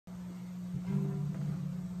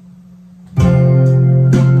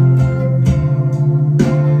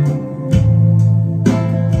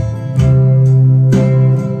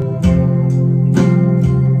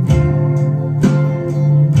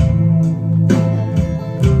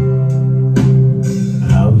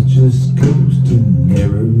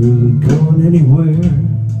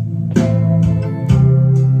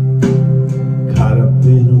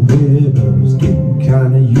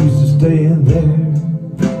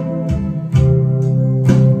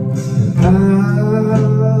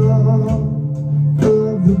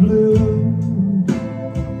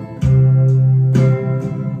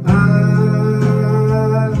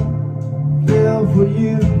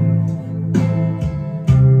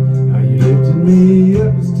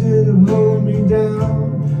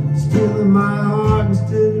down, stealing my heart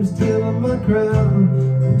instead of stealing my crown,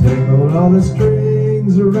 and tangled all the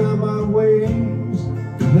strings around my waist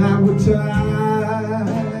that were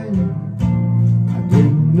tied. I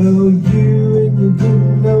didn't know you and you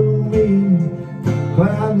didn't know me.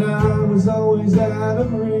 Cloud nine was always out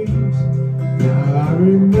of reach. Now I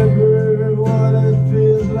remember what it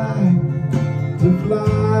feels like to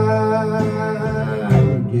fly.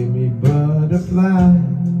 Give me butterflies.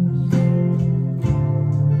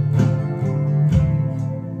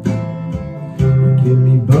 Give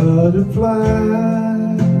me butterflies.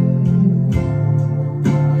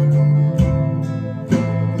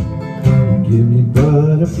 Give me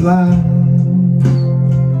butterflies.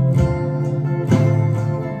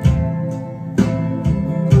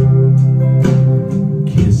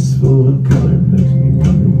 Kiss full of color makes me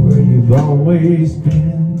wonder where you've always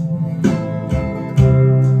been.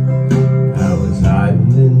 I was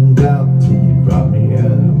hiding in doubt till you brought me out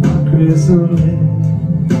of my chrysalis.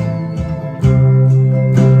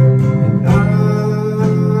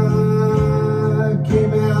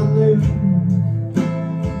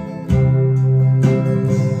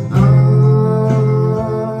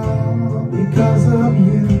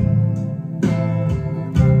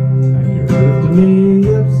 Me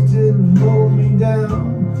up instead of hold me down,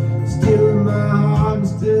 stealing my heart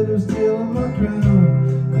instead of stealing my crown,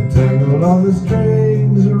 and tangled all the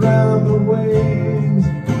strings around the wings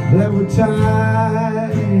that were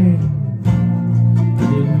tied.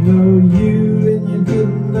 Didn't know you and you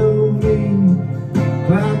didn't know me.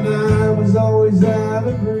 Cloud nine was always out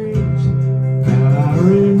of reach. Now I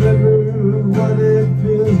remember what it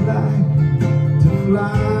feels like to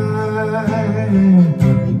fly.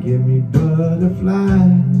 You give me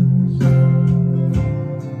butterflies.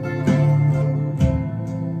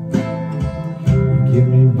 You give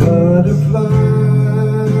me butterflies.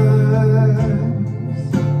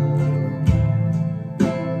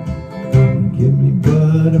 You give me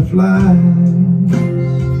butterflies.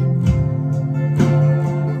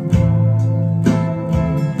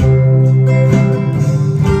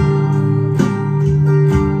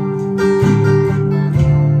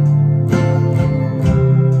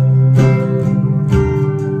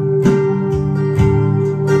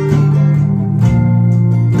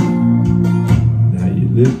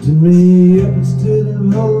 Lifting me up instead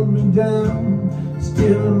of holding me down,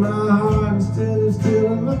 stealing my heart instead of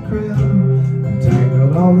stealing my crown, and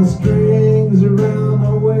tangled all the strings around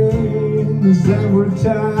my wings that were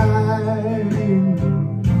tied.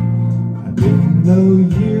 I didn't know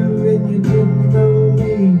you and you didn't know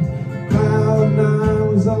me. Cloud nine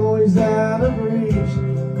was always out of reach.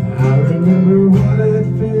 I remember what it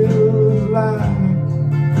feels like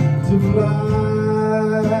to fly.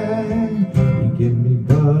 Give me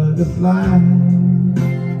butterflies.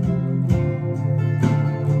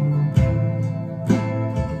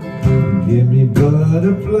 Give me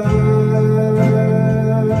butterflies.